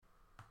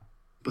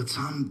But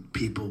some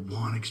people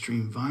want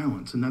extreme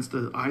violence. And that's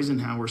the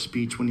Eisenhower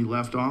speech when he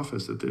left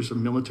office, that there's a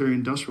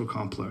military-industrial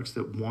complex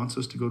that wants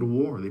us to go to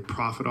war. They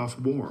profit off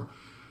war.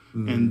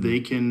 And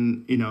they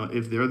can,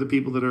 if they're the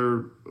people that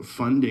are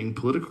funding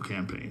political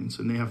campaigns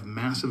and they have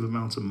massive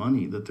amounts of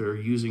money that they're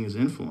using as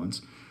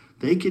influence,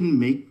 they can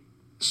make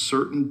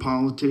certain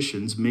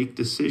politicians make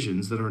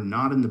decisions that are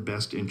not in the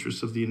best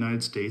interests of the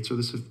United States or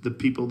the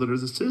people that are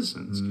the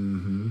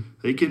citizens.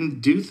 They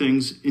can do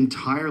things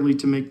entirely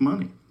to make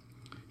money.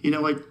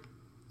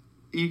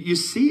 You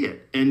see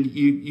it, and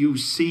you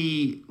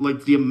see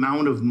like the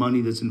amount of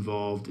money that's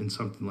involved in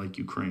something like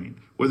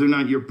Ukraine, whether or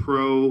not you're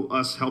pro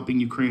us helping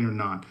Ukraine or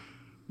not.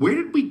 Where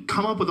did we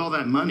come up with all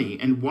that money,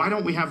 and why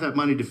don't we have that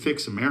money to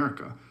fix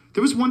America?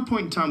 There was one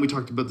point in time we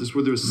talked about this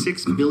where there was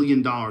 $6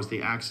 billion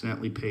they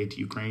accidentally paid to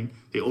Ukraine.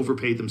 They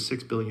overpaid them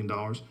 $6 billion.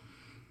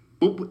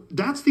 Well,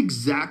 that's the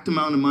exact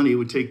amount of money it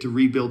would take to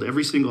rebuild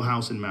every single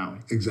house in Maui.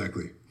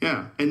 Exactly.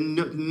 Yeah, and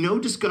no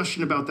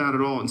discussion about that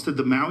at all. Instead,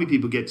 the Maui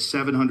people get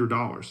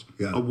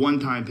 $700, a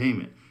one-time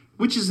payment,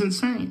 which is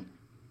insane.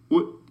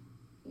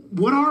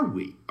 What are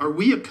we? Are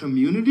we a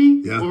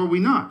community or are we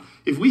not?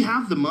 If we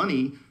have the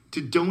money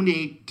to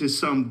donate to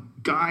some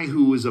guy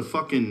who is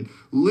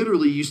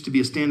literally used to be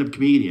a stand-up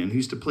comedian who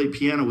used to play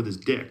piano with his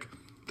dick,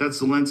 that's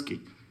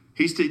Zelensky.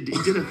 He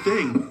did a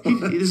thing.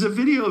 There's a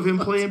video of him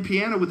playing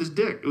piano with his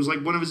dick. It was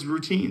like one of his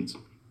routines.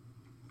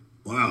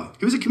 Wow.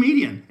 He was a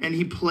comedian, and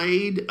he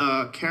played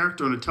a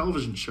character on a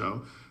television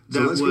show.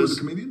 Zelensky was a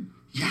comedian?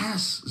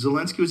 Yes,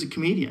 Zelensky was a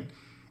comedian.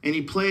 And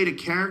he played a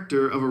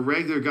character of a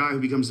regular guy who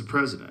becomes the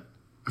president.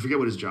 I forget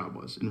what his job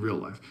was in real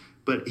life.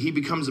 But he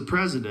becomes the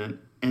president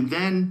and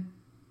then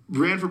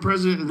ran for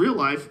president in real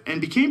life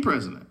and became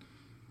president.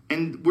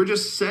 And we're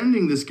just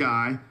sending this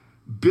guy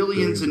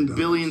billions and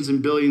billions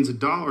and billions of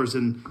dollars.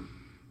 And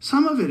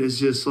some of it is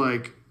just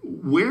like,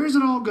 where is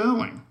it all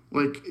going?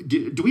 Like,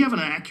 do we have an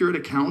accurate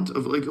account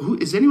of, like, who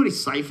is anybody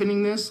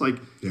siphoning this? Like,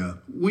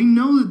 we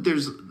know that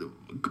there's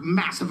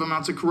massive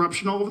amounts of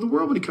corruption all over the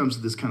world when it comes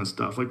to this kind of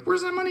stuff. Like,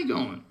 where's that money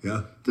going?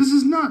 Yeah. This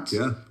is nuts.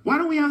 Yeah. Why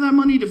don't we have that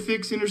money to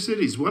fix inner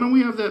cities? Why don't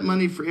we have that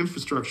money for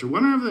infrastructure? Why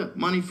don't we have that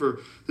money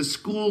for the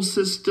school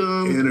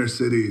system? Inner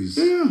cities.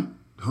 Yeah.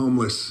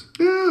 Homeless.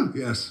 Yeah.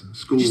 Yes.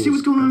 Schools. Did you see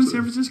what's going on in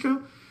San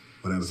Francisco?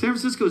 What happened? San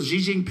Francisco, Xi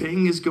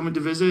Jinping is going to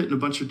visit, and a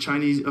bunch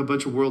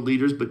of world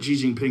leaders, but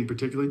Xi Jinping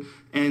particularly.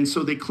 And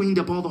so they cleaned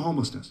up all the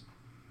homelessness.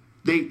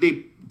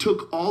 They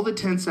took all the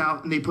tents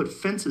out and they put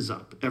fences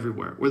up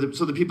everywhere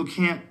so the people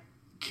can't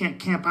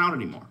camp out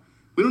anymore.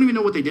 We don't even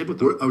know what they did with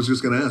them. I was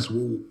just going to ask,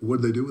 what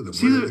did they do with them?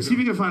 See if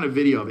you can find a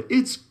video of it.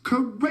 It's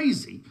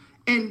crazy.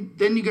 And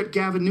then you got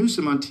Gavin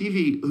Newsom on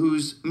TV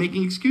who's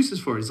making excuses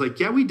for it. He's like,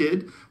 yeah, we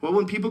did. Well,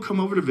 when people come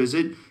over to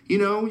visit,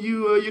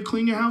 you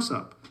clean your house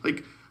up.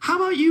 Like, how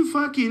about you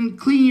fucking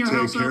clean your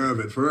house up? Take care of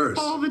it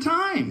first. All the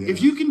time. Yes.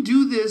 If you can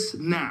do this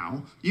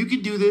now, you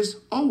could do this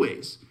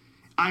always.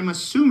 I'm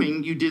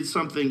assuming you did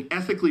something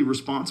ethically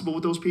responsible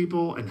with those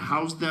people and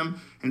housed them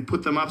and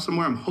put them up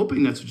somewhere. I'm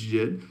hoping that's what you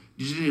did.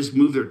 You didn't just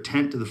move their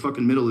tent to the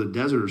fucking middle of the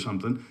desert or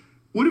something.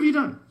 What have you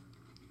done?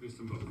 There's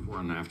some before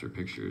and after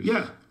pictures.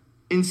 Yeah.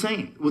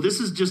 Insane. Well, this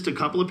is just a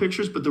couple of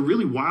pictures, but the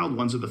really wild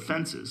ones are the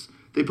fences.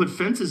 They put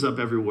fences up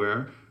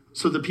everywhere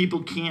so the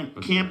people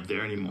can't camp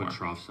there anymore. Put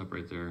troughs up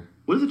right there.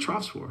 What are the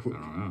troughs for? I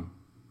don't know.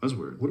 That's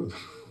weird. What are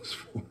those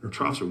for?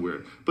 Troughs are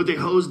weird. But they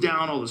hose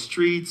down all the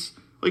streets.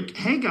 Like,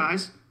 hey,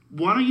 guys,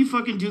 why don't you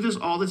fucking do this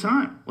all the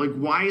time? Like,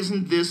 why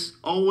isn't this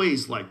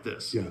always like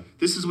this? Yeah.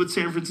 This is what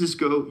San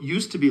Francisco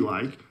used to be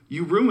like.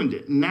 You ruined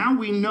it. Now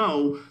we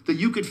know that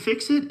you could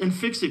fix it and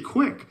fix it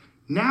quick.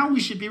 Now we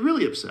should be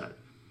really upset.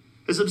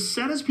 As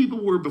upset as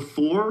people were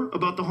before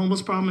about the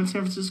homeless problem in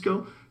San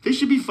Francisco, they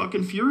should be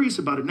fucking furious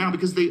about it now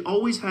because they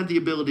always had the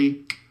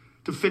ability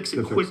to fix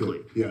it quickly.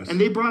 Yes. And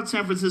they brought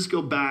San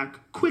Francisco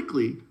back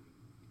quickly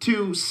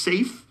to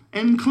safe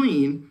and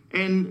clean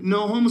and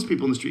no homeless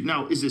people in the street.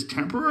 Now, is this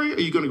temporary? Are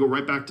you going to go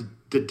right back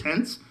to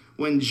tents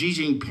when Xi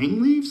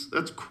Jinping leaves?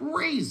 That's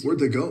crazy. Where'd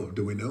they go?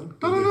 Do we know?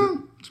 I don't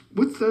know.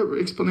 What's the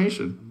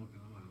explanation?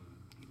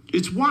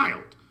 It's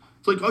wild.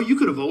 It's like, oh, you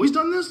could have always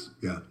done this?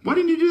 Yeah. Why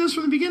didn't you do this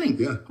from the beginning?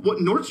 Yeah. What,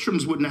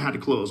 Nordstrom's wouldn't have had to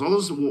close. All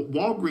those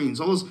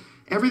Walgreens,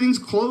 everything's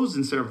closed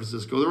in San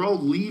Francisco. They're all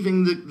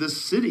leaving the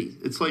city.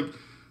 It's like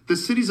the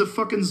city's a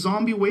fucking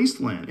zombie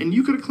wasteland. And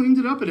you could have cleaned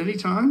it up at any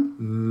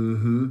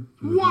time?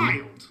 Mm-hmm.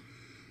 Wild.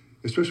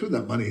 Especially with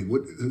that money.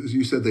 What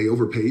you said they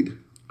overpaid?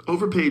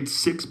 Overpaid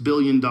 $6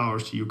 billion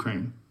to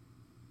Ukraine.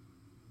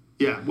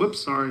 Yeah,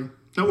 whoops, sorry.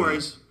 No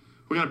worries.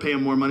 We're going to pay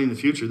them more money in the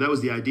future. That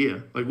was the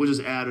idea. Like, we'll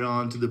just add it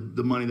on to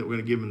the money that we're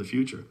going to give them in the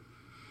future.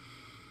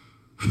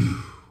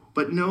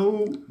 But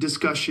no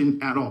discussion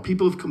at all.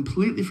 People have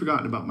completely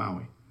forgotten about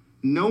Maui.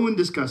 No one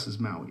discusses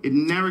Maui. It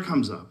never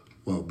comes up.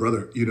 Well,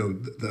 brother,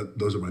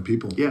 those are my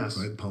people. Yes.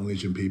 Right?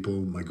 Polynesian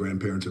people. My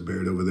grandparents are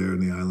buried over there in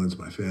the islands,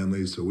 my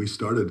family. So we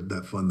started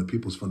that fund, the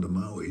People's Fund of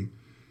Maui.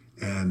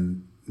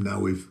 And now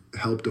we've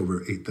helped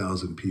over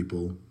 8,000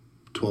 people,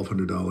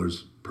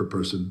 $1,200 per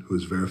person who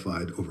is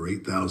verified, over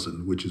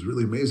 8,000, which is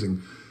really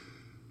amazing.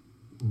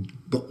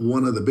 But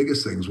one of the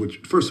biggest things, which,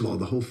 first of all,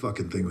 the whole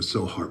fucking thing was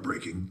so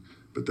heartbreaking,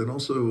 but then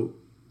also,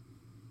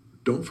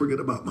 don't forget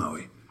about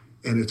Maui.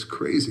 And it's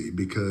crazy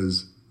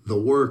because the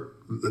work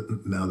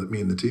that now that me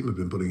and the team have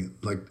been putting in,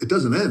 like, it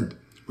doesn't end.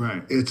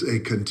 Right. It's a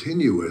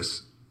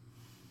continuous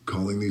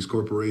calling these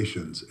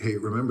corporations, hey,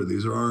 remember,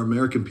 these are our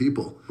American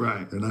people.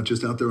 Right. They're not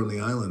just out there on the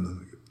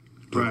island.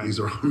 Right. These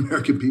are our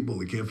American people.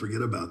 We can't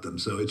forget about them.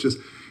 So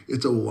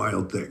it's a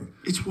wild thing.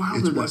 It's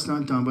wild that that's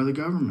not done by the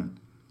government.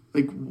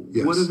 Like,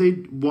 Yes.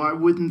 why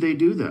wouldn't they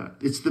do that?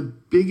 It's the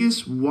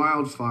biggest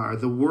wildfire,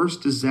 the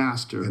worst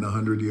disaster In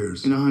 100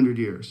 years. in 100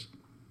 years.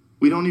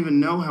 We don't even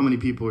know how many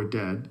people are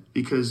dead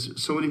because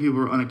so many people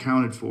are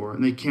unaccounted for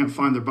and they can't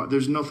find their body.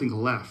 There's nothing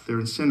left. They're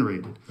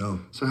incinerated.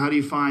 Oh. So how do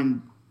you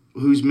find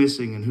who's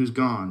missing and who's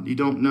gone? You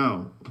don't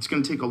know. It's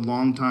going to take a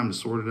long time to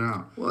sort it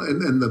out. Well,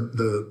 and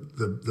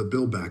the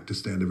bill back to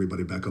stand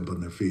everybody back up on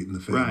their feet and the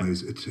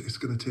families, it's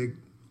going to take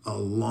a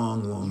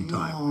long, long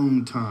time.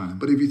 Long time.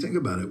 But if you think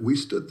about it, we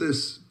stood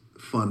this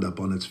fund up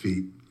on its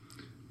feet,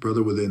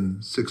 brother, within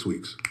 6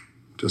 weeks,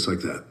 just like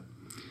that.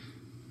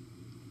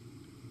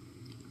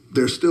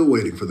 They're still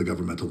waiting for the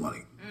governmental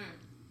money.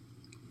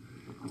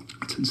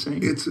 It's insane.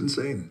 It's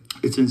insane.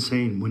 It's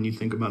insane when you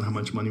think about how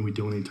much money we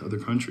donate to other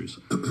countries.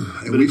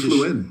 And we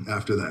flew in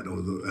after that,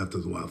 after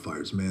the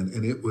wildfires, man.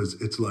 And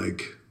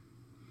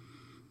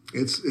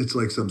it's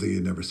like something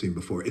you'd never seen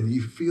before. And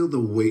you feel the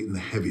weight and the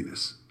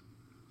heaviness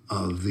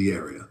of the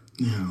area.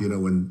 Yeah. You know,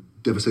 when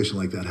devastation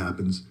like that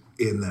happens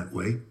in that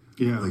way.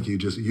 Yeah. Like you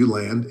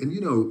land, and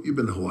you know, you've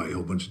been to Hawaii a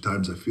whole bunch of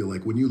times. I feel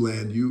like when you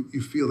land, you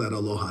feel that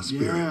aloha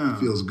spirit. Yeah. It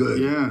feels good.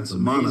 Yeah, it's the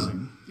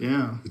amazing.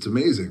 Yeah. It's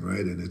amazing,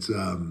 right? And it's,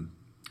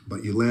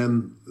 but you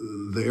land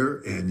there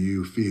and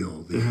you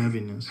feel The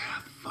heaviness.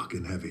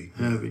 fucking heavy.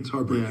 Heavy. It's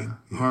heartbreaking.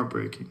 Yeah.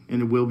 Heartbreaking.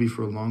 And it will be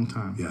for a long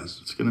time. Yes.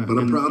 It's gonna, but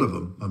I'm proud of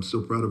them. I'm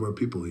so proud of our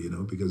people, you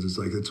know, because it's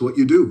like, it's what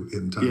you do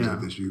in times Yeah.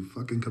 like this. You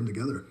fucking come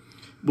together.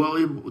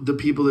 Well, the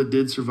people that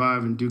did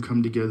survive and do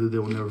come together, they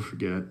will never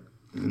forget.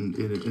 And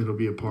it'll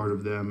be a part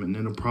of them. And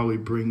it'll probably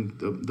bring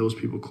those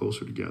people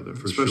closer together,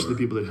 especially sure. the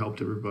people that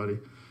helped everybody.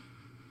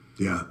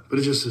 Yeah. But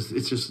it's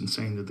just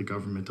insane that the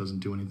government doesn't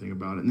do anything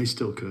about it. And they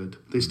still could.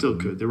 They still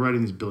could. They're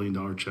writing these $1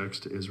 billion checks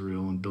to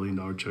Israel and $1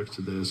 billion checks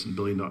to this and $1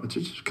 billion. It's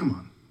just, come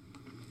on.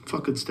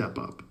 Fucking step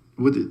up.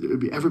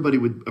 Everybody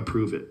would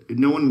approve it.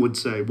 No one would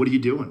say, what are you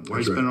doing? Why are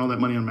you spending all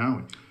that money on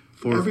Maui?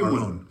 For Everyone.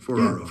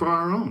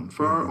 our own.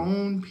 For our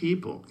own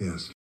people.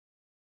 Yes.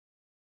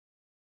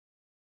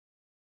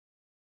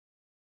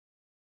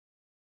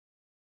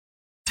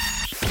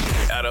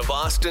 Out of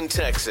Austin,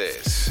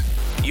 Texas,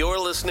 you're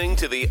listening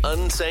to the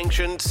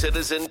Unsanctioned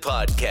Citizen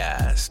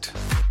Podcast.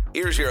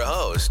 Here's your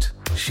host,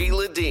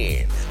 Sheila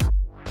Dean.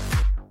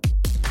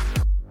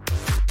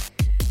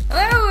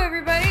 Hello,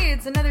 everybody.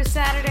 It's another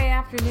Saturday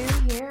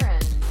afternoon here in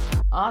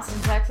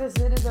Austin, Texas.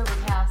 It is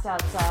overcast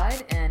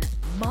outside and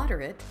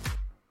moderate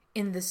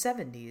in the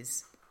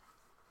 70s.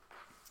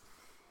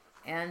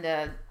 And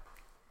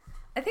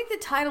I think the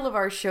title of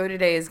our show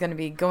today is going to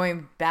be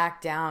Going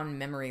Back Down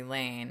Memory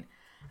Lane.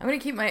 I'm going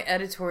to keep my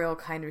editorial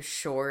kind of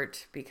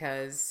short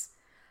because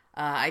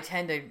I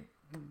tend to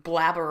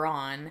blabber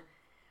on,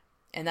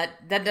 and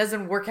that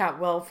doesn't work out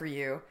well for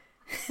you.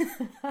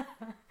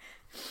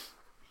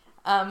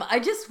 I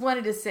just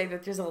wanted to say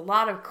that there's a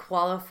lot of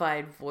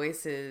qualified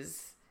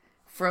voices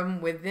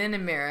from within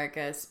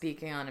America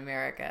speaking on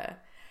America.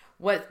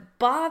 What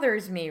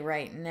bothers me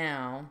right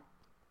now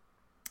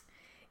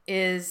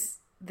is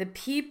the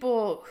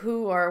people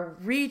who are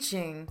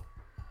reaching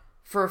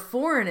for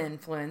foreign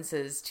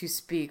influences to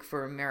speak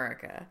for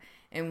America.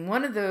 And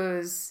one of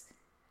those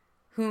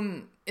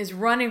whom is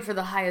running for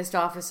the highest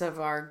office of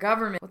our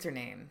government, what's her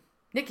name?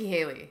 Nikki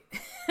Haley.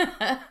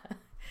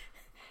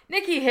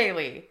 Nikki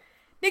Haley.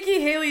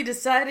 Nikki Haley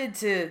decided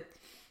to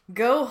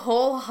go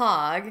whole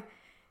hog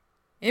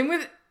in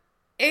with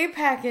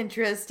AIPAC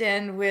interest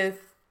and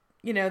with,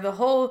 you know, the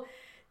whole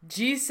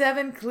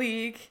G7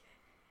 clique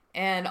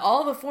and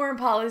all the foreign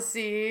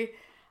policy,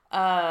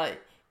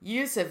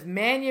 use of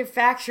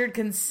manufactured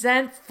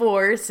consent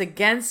force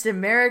against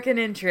American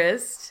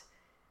interest.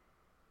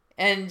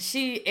 And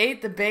she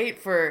ate the bait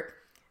for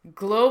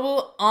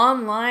global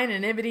online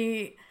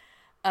anonymity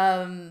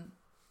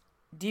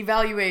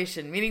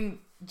devaluation, meaning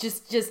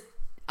just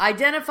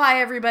identify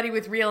everybody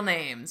with real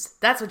names.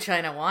 That's what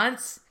China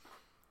wants.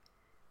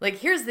 Like,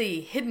 here's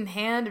the hidden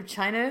hand of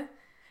China.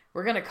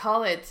 We're going to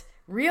call it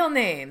real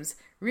names.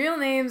 Real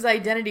names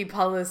identity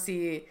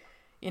policy,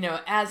 you know,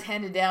 as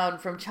handed down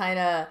from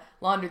China,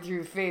 laundered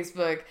through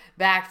Facebook,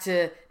 back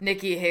to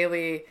Nikki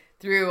Haley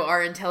through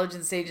our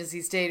intelligence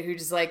agency state, who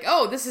just like,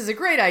 oh, this is a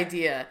great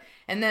idea.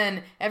 And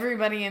then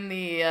everybody in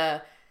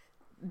the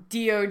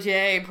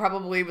DOJ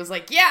probably was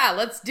like, yeah,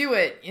 let's do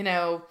it, you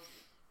know.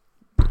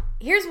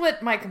 Here's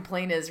what my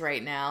complaint is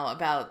right now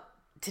about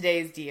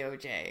today's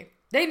DOJ.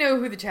 They know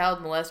who the child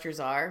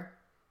molesters are.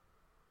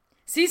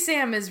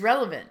 CSAM is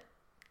relevant,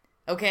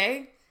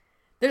 okay?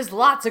 There's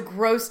lots of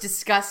gross,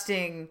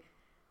 disgusting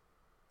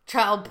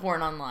child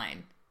porn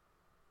online.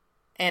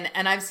 And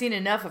I've seen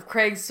enough of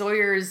Craig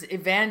Sawyer's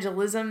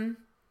evangelism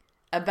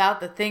about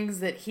the things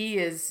that he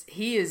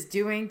is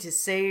doing to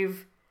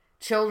save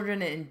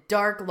children in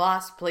dark,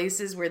 lost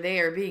places where they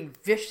are being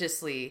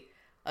viciously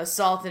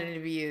assaulted and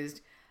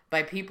abused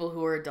by people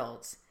who are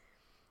adults.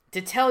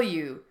 To tell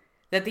you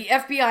that the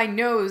FBI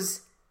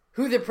knows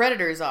who the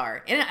predators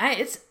are. And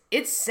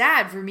it's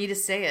sad for me to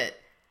say it.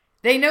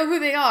 They know who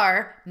they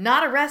are,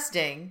 not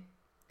arresting,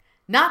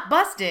 not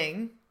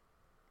busting,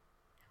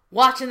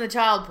 watching the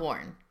child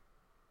porn.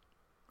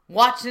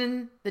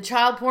 Watching the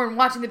child porn,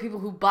 watching the people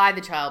who buy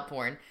the child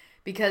porn.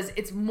 Because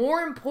it's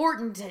more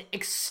important to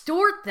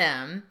extort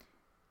them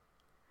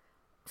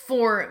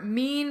for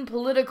mean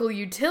political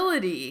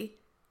utility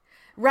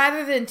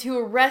rather than to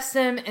arrest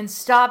them and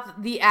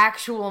stop the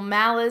actual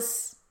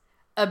malice,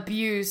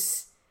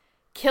 abuse,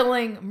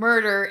 killing,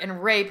 murder,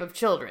 and rape of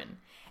children.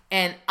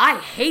 And I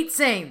hate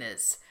saying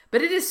this,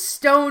 but it is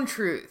stone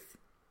truth.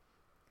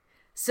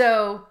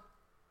 So,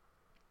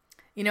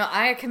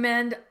 I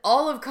commend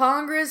all of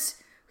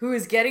Congress who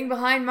is getting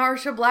behind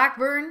Marsha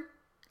Blackburn,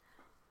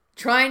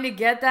 trying to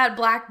get that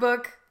black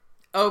book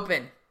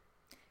open.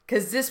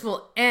 Because this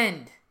will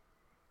end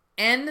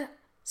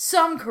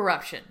some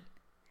corruption.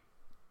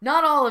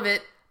 Not all of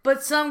it,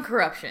 but some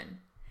corruption.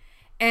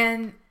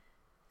 And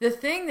the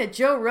thing that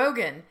Joe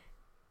Rogan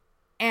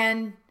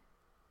and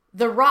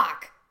The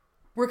Rock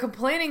were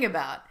complaining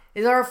about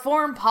is our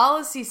foreign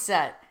policy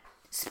set.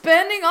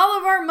 Spending all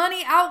of our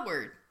money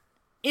outward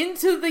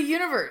into the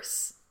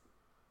universe.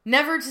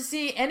 Never to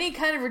see any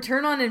kind of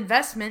return on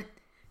investment.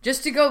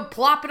 Just to go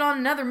plop it on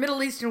another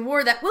Middle Eastern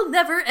war that will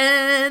never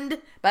end,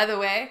 by the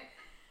way.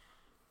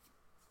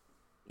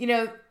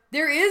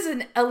 There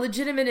is a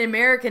legitimate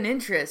American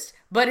interest,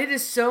 but it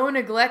is so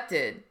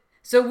neglected.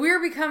 So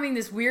we're becoming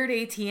this weird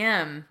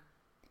ATM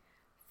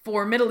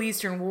for Middle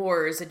Eastern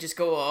wars that just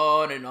go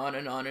on and on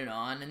and on and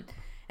on.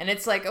 And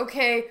it's like,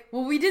 okay,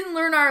 well, we didn't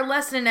learn our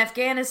lesson in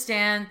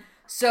Afghanistan,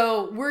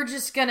 so we're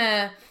just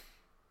gonna,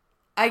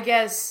 I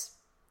guess,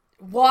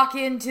 walk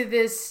into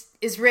this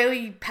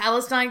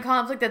Israeli-Palestine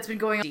conflict that's been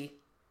going on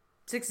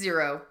 60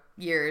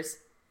 years,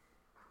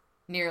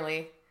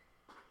 nearly.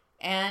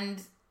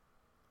 And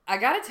I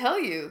gotta tell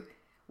you,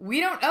 we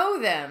don't owe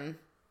them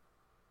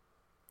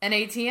an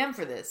ATM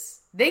for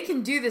this. They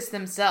can do this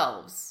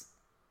themselves.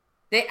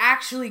 They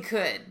actually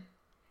could.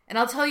 And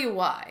I'll tell you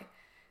why.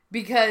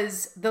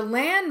 Because the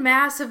land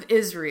mass of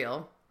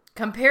Israel,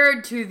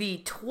 compared to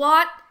the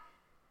twat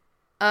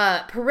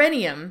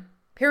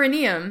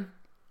perineum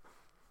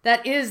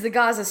that is the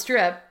Gaza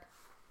Strip,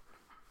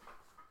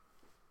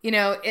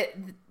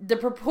 the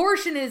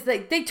proportion is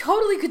that they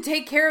totally could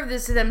take care of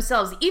this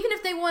themselves, even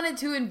if they wanted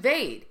to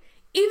invade.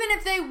 Even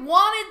if they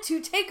wanted to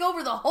take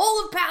over the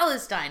whole of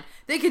Palestine,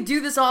 they could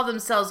do this all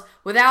themselves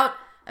without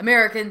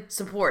American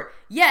support.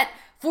 Yet,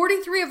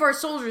 43 of our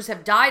soldiers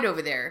have died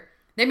over there.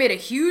 They made a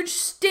huge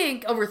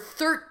stink over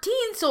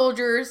 13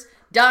 soldiers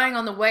dying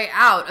on the way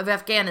out of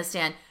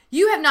Afghanistan.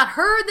 You have not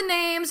heard the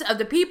names of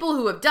the people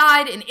who have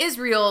died in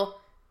Israel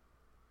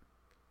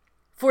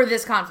for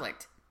this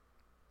conflict.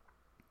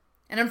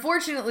 And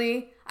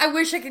unfortunately, I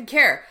wish I could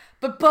care,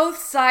 but both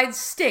sides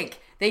stink.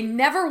 They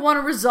never want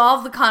to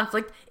resolve the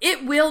conflict.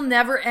 It will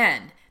never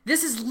end.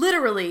 This is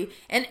literally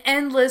an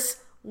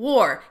endless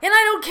war. And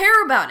I don't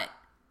care about it.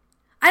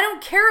 I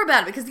don't care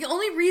about it because the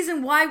only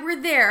reason why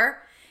we're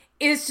there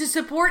is to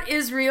support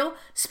Israel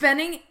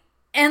spending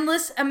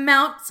endless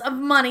amounts of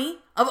money,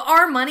 of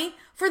our money,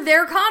 for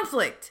their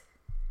conflict.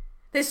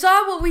 They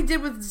saw what we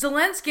did with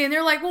Zelensky and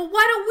they're like, well,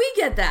 why don't we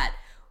get that?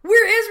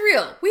 We're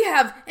Israel. We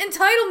have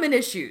entitlement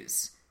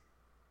issues.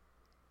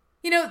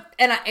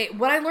 And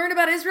what I learned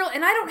about Israel,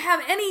 and I don't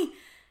have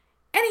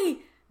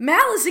any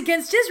malice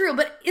against Israel,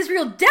 but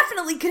Israel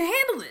definitely could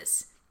handle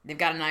this. They've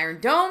got an Iron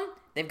Dome.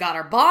 They've got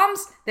our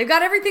bombs. They've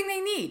got everything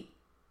they need.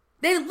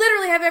 They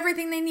literally have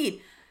everything they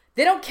need.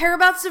 They don't care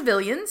about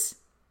civilians.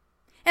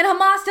 And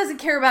Hamas doesn't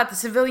care about the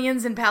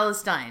civilians in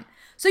Palestine.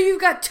 So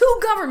you've got two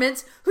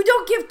governments who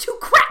don't give two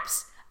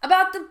craps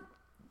about the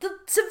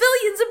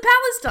civilians in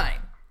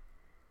Palestine.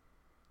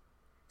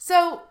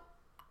 So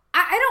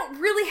I don't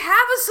really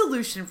have a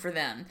solution for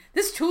them.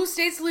 This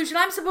two-state solution,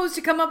 I'm supposed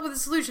to come up with a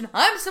solution.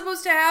 I'm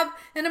supposed to have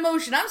an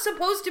emotion. I'm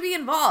supposed to be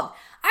involved.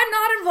 I'm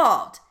not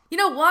involved. You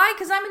know why?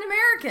 Because I'm an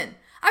American.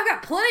 I've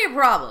got plenty of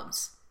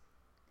problems.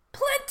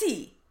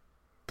 Plenty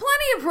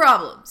of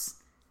problems.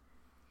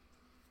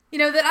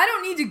 That I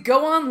don't need to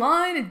go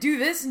online and do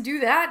this and do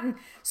that and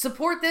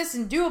support this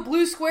and do a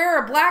blue square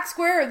or a black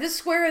square or this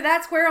square or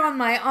that square on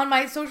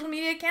my social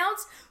media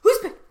accounts. Who's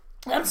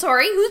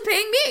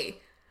paying me?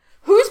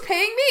 Who's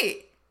paying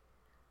me?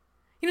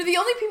 The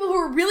only people who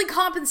are really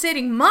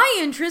compensating my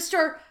interest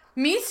are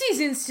Mises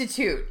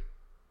Institute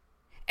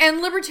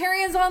and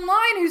libertarians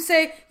online who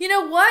say, you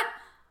know what?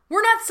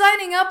 We're not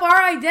signing up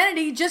our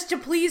identity just to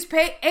please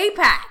pay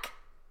AIPAC.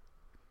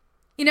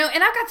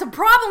 And I've got some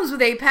problems with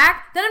AIPAC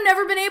that I've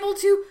never been able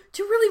to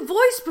really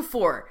voice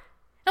before.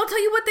 And I'll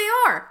tell you what they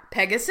are.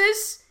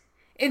 Pegasus,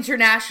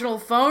 international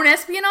phone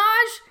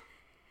espionage.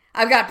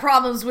 I've got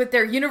problems with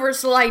their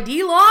universal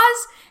ID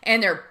laws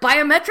and their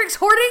biometrics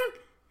hoarding.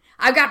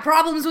 I've got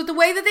problems with the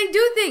way that they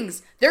do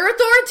things. They're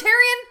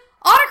authoritarian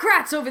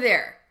autocrats over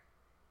there.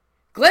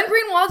 Glenn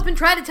Greenwald's been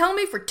trying to tell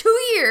me for 2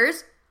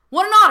 years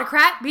what an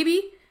autocrat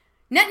Bibi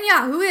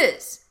Netanyahu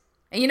is.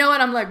 And you know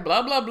what? I'm like,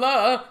 blah, blah,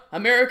 blah,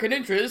 American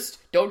interest,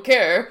 don't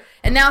care.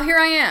 And now here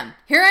I am.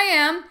 Here I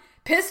am,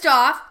 pissed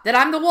off that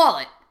I'm the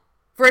wallet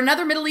for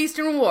another Middle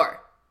Eastern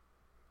war.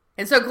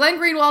 And so Glenn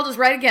Greenwald is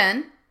right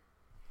again.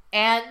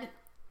 And,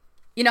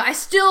 you know, I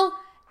still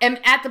am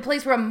at the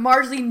place where I'm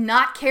marginally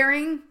not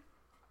caring,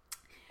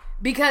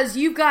 because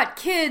you've got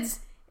kids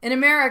in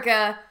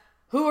America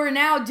who are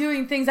now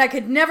doing things I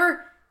could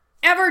never,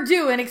 ever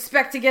do and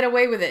expect to get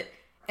away with it.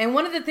 And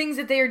one of the things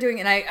that they are doing,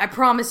 and I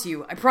promise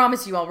you,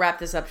 I'll wrap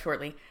this up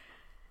shortly.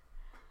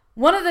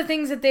 One of the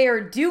things that they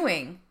are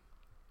doing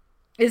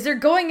is they're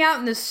going out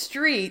in the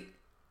street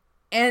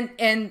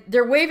and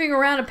they're waving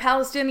around a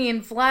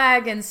Palestinian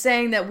flag and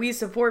saying that we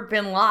support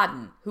bin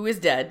Laden, who is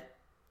dead.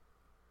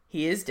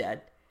 He is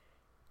dead.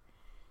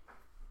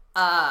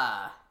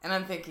 And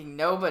I'm thinking,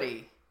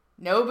 nobody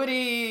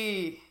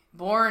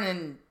born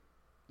in,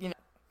 you know,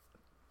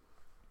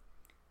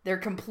 they're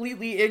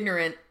completely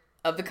ignorant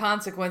of the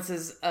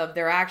consequences of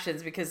their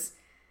actions, because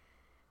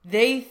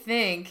they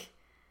think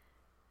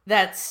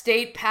that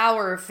state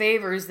power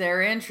favors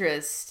their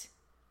interest,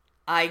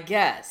 I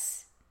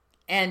guess.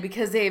 And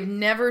because they've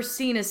never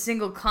seen a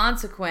single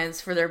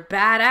consequence for their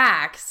bad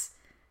acts,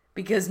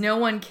 because no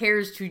one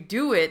cares to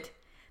do it,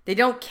 they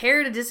don't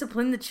care to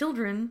discipline the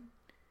children.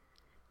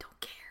 Don't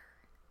care.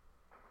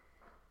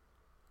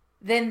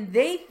 Then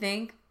they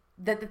think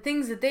that the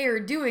things that they are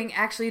doing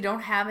actually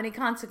don't have any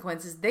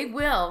consequences. They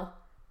will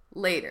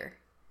later.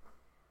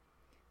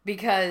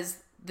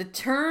 Because the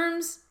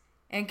terms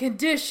and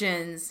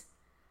conditions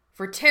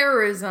for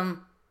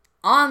terrorism,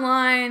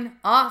 online,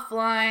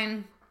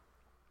 offline,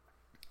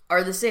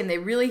 are the same. They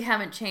really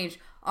haven't changed.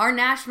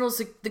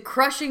 The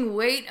crushing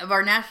weight of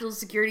our national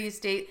security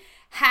state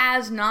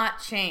has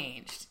not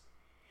changed.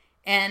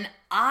 And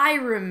I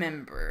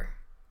remember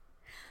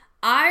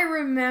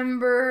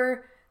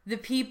the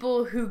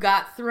people who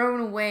got thrown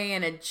away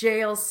in a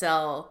jail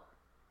cell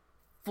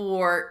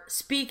for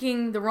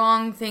speaking the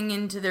wrong thing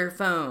into their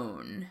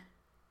phone.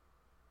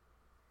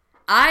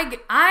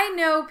 I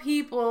know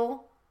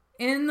people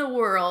in the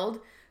world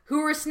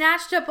who were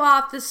snatched up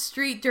off the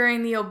street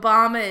during the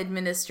Obama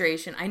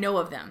administration. I know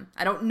of them.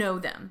 I don't know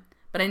them,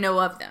 but I know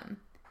of them.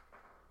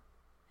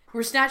 Who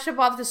were snatched up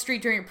off the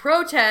street during a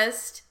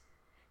protest,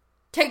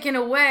 taken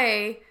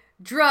away,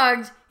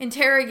 drugged,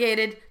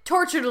 interrogated,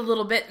 tortured a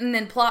little bit, and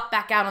then plopped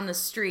back out on the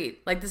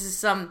street. Like this is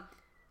some,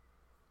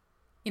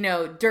 you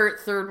know, dirt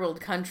third world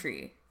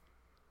country.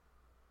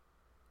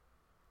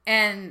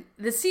 And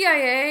the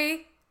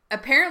CIA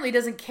apparently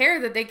doesn't care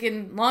that they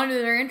can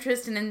launder their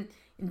interest and then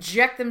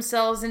inject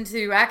themselves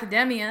into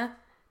academia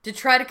to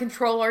try to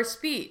control our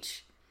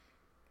speech.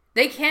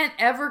 They can't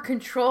ever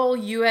control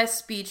U.S.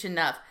 speech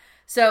enough.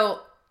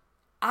 So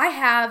I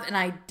have an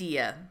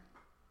idea.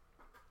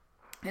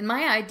 And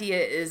my idea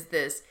is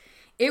this.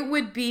 It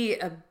would be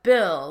a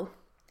bill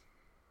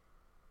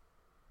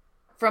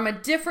from a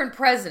different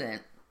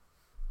president,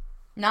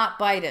 not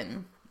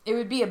Biden. It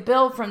would be a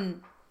bill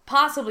from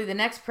possibly the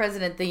next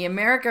president, the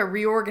America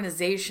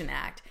Reorganization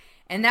Act.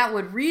 And that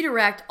would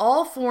redirect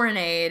all foreign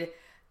aid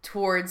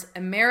towards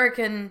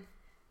American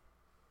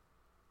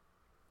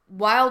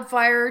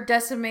wildfire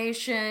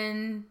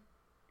decimation,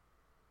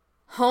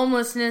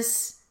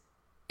 homelessness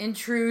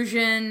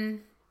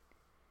intrusion,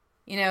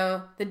 you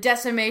know, the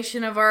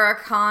decimation of our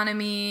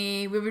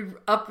economy. We would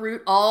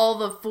uproot all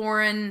the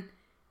foreign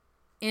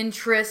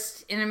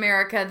interest in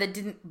America that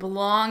didn't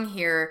belong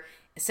here.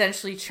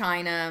 Essentially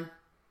China,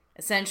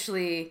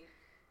 essentially,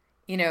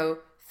 you know,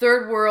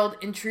 third world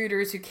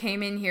intruders who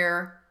came in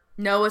here.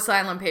 No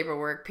asylum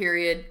paperwork,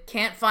 period.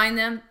 Can't find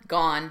them,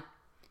 gone.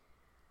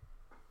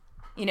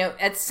 You know,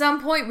 at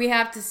some point we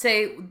have to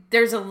say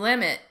there's a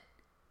limit.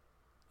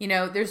 You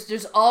know,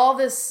 there's all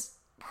this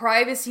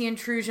privacy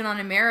intrusion on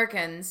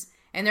Americans,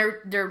 and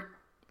they're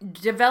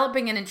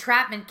developing an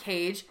entrapment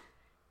cage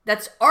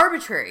that's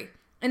arbitrary.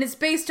 And it's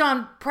based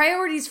on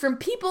priorities from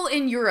people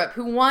in Europe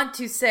who want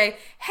to say,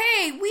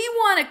 hey, we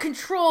want to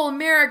control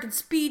American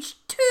speech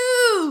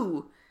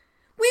too.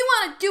 We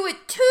want to do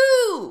it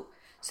too.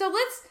 So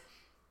let's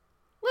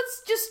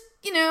just,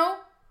 you know,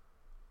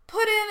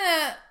 put in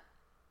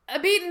a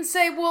beat and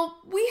say, well,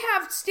 we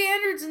have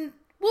standards and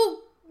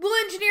we'll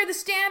engineer the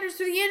standards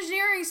through the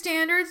engineering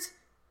standards.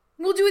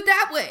 We'll do it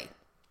that way.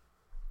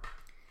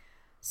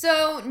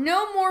 So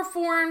no more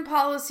foreign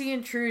policy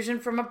intrusion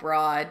from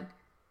abroad.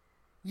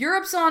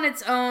 Europe's on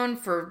its own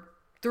for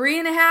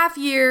 3.5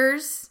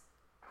 years.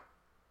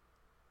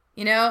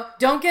 You know,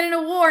 don't get in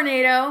a war,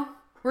 NATO.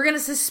 We're going to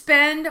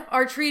suspend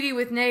our treaty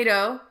with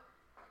NATO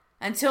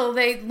until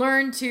they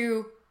learn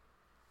to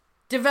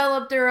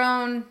develop their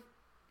own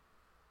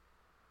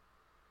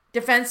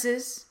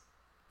defenses.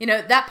 You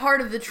know, that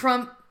part of the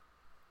Trump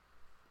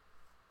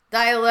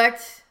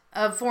dialect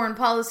of foreign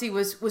policy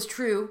was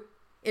true.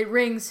 It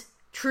rings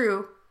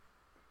true.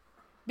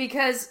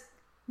 Because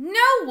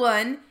no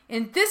one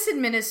in this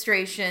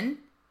administration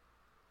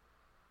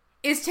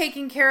is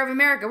taking care of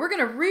America. We're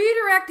going to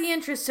redirect the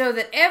interest so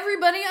that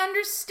everybody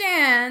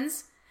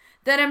understands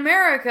that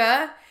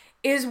America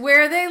is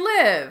where they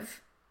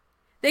live.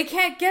 They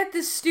can't get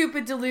this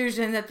stupid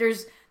delusion that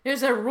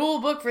there's a rule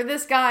book for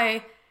this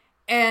guy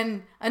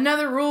and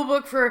another rule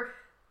book for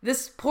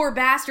this poor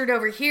bastard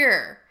over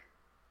here.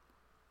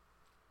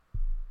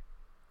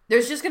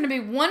 There's just going to be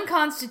one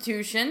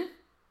constitution,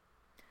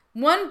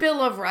 one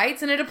Bill of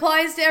Rights, and it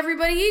applies to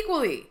everybody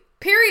equally.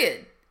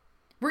 Period.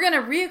 We're going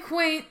to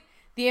reacquaint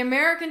the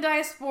American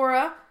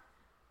diaspora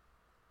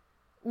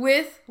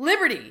with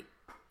liberty.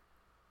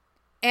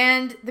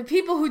 And the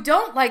people who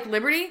don't like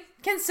liberty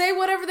can say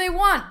whatever they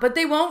want, but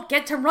they won't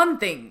get to run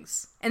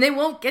things. And they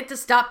won't get to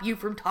stop you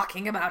from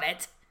talking about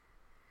it.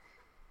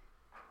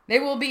 They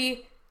will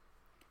be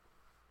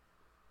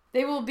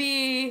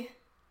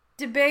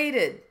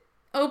debated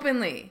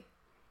openly.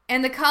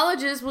 And the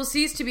colleges will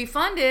cease to be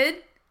funded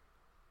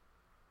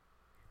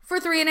for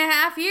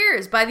 3.5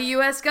 years by the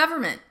U.S.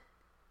 government.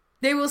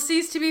 They will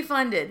cease to be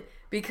funded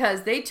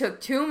because they took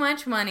too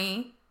much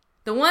money.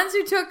 The ones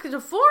who took the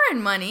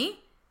foreign money,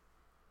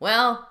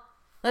 well,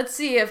 let's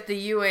see if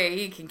the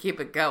UAE can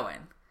keep it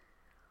going.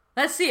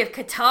 Let's see if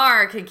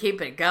Qatar can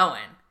keep it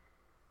going.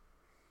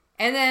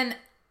 And then,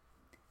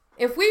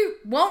 if we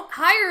won't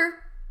hire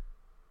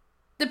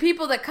the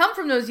people that come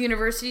from those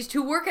universities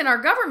to work in our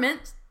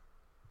government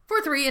for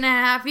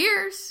 3.5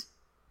 years,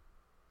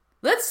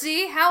 let's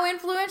see how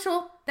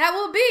influential that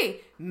will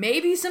be.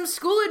 Maybe some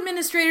school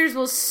administrators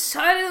will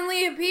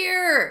suddenly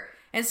appear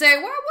and say,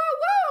 whoa,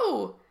 whoa,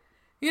 whoa.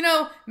 You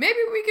know, maybe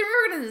we can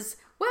organize this.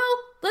 Well,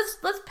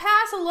 let's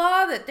pass a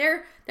law that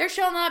there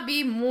shall not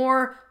be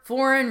more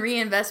foreign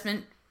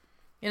reinvestment.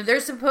 You know, they're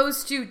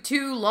supposed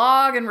to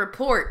log and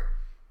report.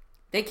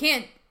 They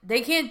can't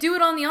do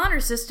it on the honor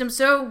system,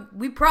 so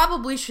we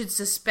probably should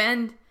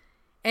suspend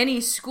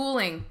any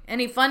schooling,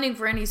 any funding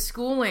for any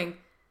schooling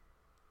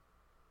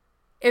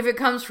if it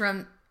comes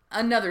from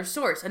another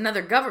source,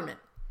 another government.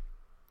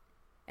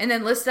 And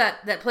then list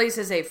that place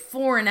as a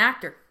foreign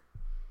actor.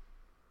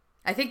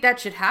 I think that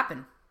should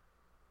happen.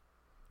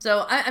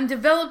 So I'm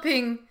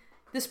developing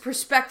this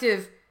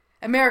Prospective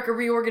America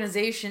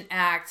Reorganization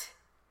Act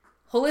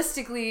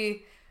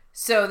holistically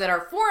so that our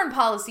foreign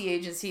policy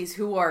agencies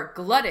who are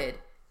glutted,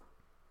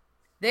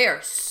 they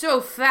are so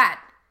fat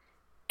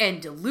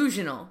and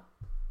delusional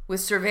with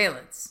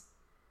surveillance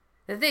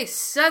that they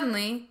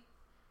suddenly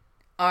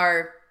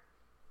are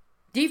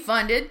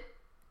defunded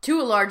to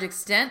a large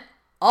extent.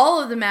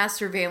 All of the mass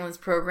surveillance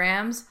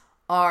programs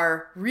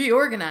are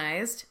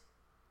reorganized.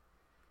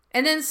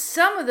 And then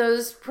some of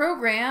those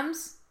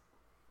programs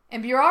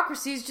and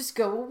bureaucracies just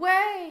go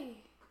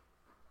away.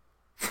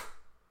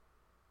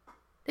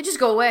 They just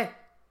go away.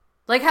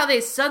 Like how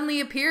they suddenly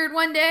appeared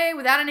one day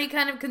without any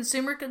kind of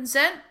consumer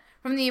consent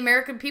from the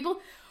American people.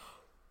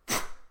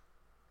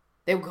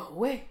 They will go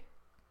away.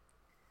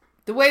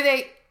 The way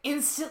they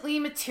instantly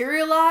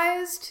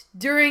materialized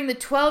during the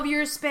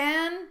 12-year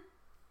span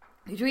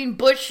between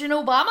Bush and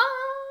Obama,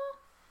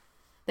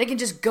 they can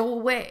just go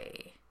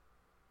away.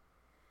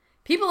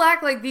 People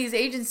act like these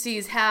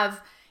agencies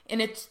have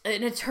an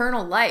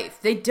eternal life.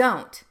 They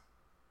don't.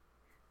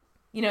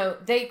 You know,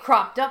 they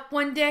cropped up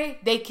one day,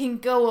 they can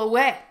go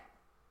away.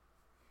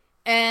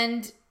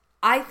 And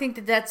I think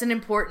that that's an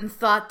important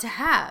thought to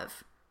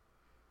have.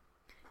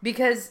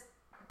 Because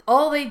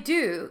all they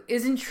do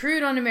is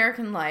intrude on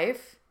American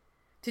life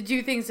to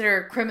do things that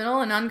are criminal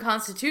and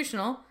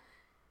unconstitutional.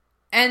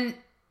 And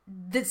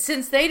that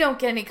since they don't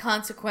get any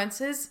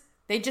consequences,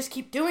 they just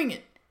keep doing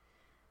it.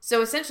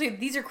 So essentially,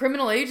 these are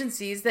criminal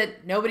agencies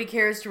that nobody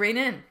cares to rein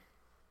in.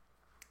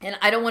 And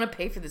I don't want to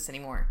pay for this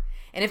anymore.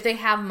 And if they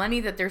have money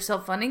that they're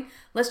self-funding,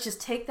 let's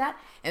just take that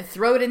and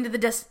throw it into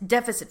the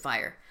deficit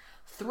fire.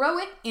 Throw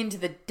it into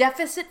the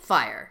deficit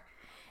fire.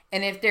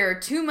 And if there are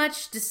too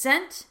much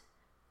dissent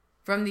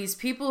from these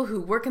people who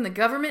work in the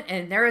government,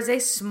 and there is a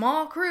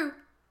small crew,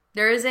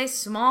 they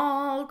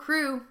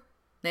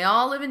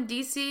all live in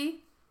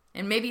D.C.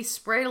 and maybe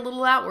sprayed a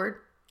little outward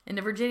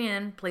into Virginia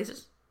and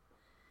places.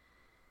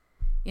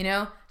 You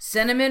know,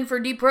 send them in for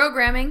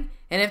deprogramming,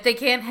 and if they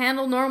can't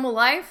handle normal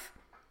life,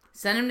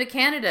 send them to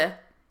Canada.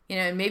 You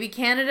know, and maybe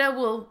Canada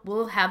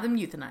will have them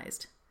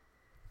euthanized.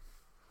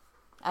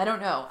 I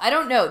don't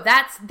know.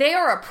 They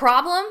are a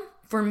problem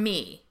for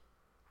me.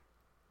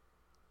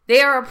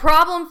 They are a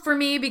problem for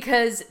me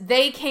because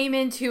they came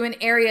into an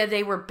area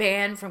they were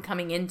banned from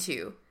coming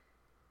into.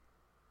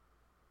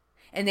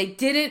 And they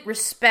didn't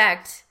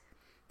respect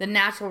the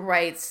natural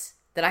rights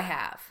that I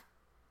have.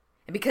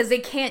 And because they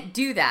can't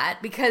do that,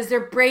 because they're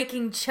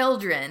breaking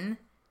children,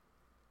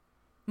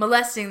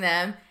 molesting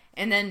them,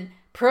 and then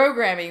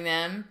programming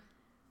them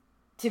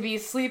to be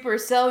sleeper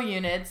cell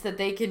units that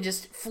they can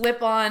just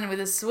flip on with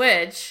a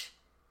switch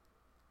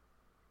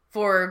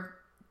for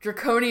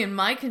draconian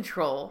mind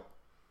control,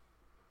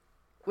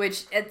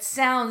 which it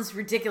sounds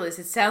ridiculous.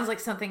 It sounds like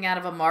something out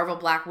of a Marvel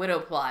Black Widow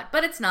plot,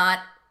 but it's not.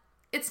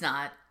 It's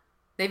not.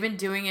 They've been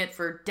doing it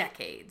for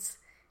decades.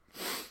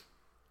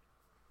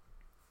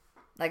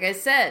 Like I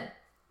said,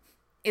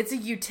 it's a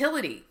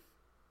utility.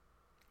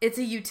 it's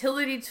a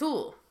utility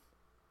tool.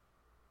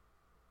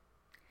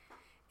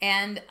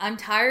 And I'm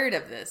tired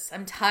of this.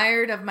 I'm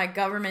tired of my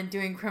government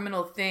doing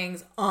criminal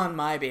things on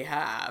my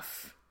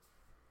behalf.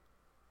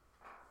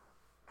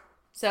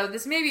 So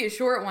this may be a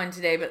short one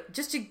today, but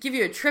just to give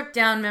you a trip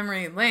down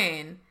memory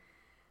lane,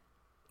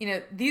 you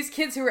know, these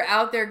kids who are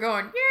out there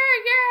going,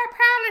 yeah,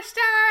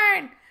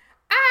 Palestine,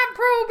 I'm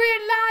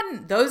pro-Bin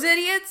Laden. Those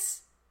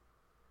idiots,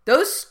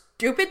 those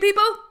stupid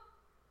people,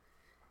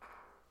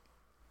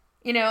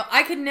 you know,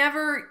 I could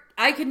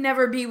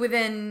never be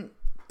within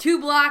 2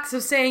 blocks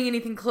of saying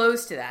anything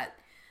close to that.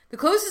 The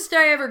closest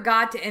I ever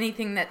got to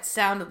anything that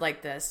sounded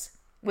like this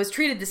was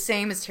treated the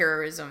same as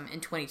terrorism in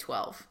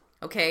 2012.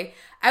 Okay?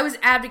 I was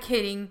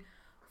advocating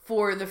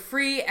for the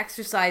free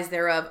exercise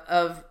thereof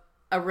of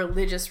a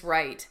religious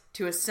right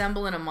to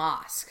assemble in a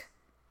mosque.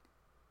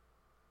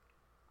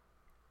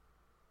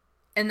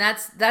 And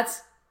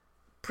that's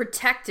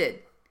protected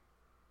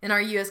in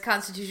our U.S.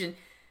 Constitution.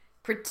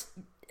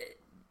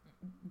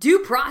 Due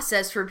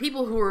process for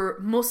people who are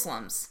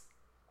Muslims.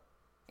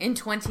 In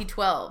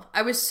 2012,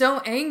 I was so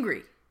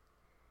angry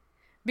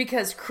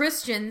because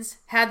Christians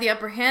had the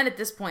upper hand at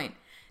this point.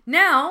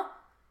 Now,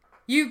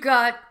 you've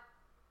got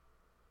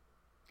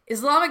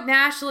Islamic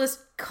nationalist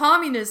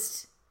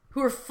communists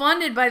who are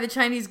funded by the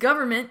Chinese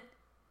government.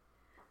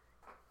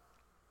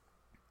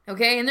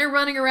 Okay, and they're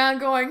running around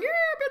going, yeah,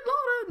 Bin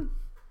Laden.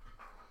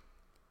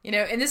 You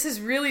know, and this is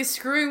really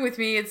screwing with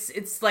me.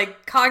 It's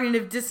like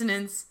cognitive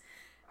dissonance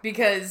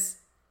because,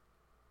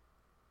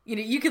 you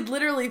know, you could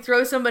literally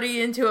throw somebody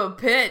into a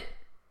pit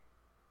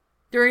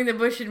during the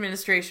Bush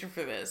administration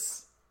for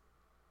this.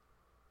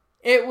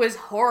 It was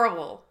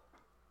horrible.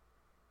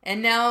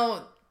 And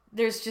now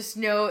there's just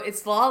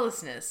it's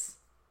lawlessness.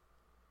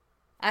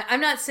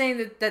 I'm not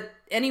saying that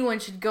anyone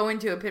should go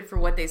into a pit for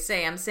what they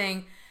say. I'm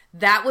saying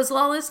that was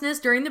lawlessness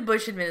during the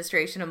Bush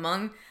administration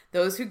among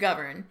those who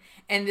govern.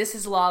 And this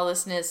is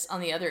lawlessness on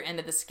the other end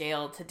of the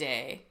scale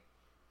today.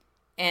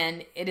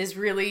 And it is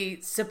really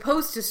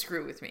supposed to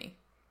screw with me.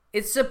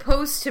 It's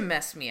supposed to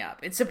mess me up.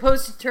 It's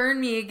supposed to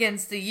turn me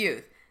against the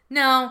youth.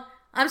 No,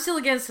 I'm still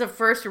against the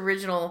first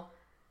original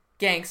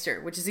gangster,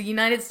 which is the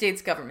United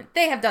States government.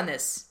 They have done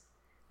this.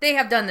 They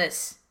have done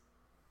this.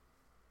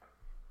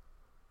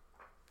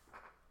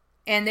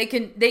 And they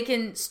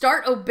can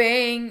start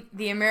obeying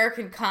the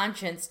American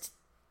conscience,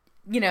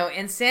 you know,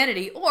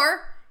 insanity,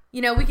 or,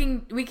 you know, we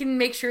can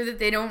make sure that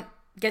they don't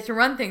get to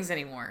run things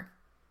anymore.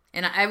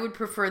 And I would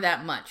prefer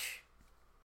that much.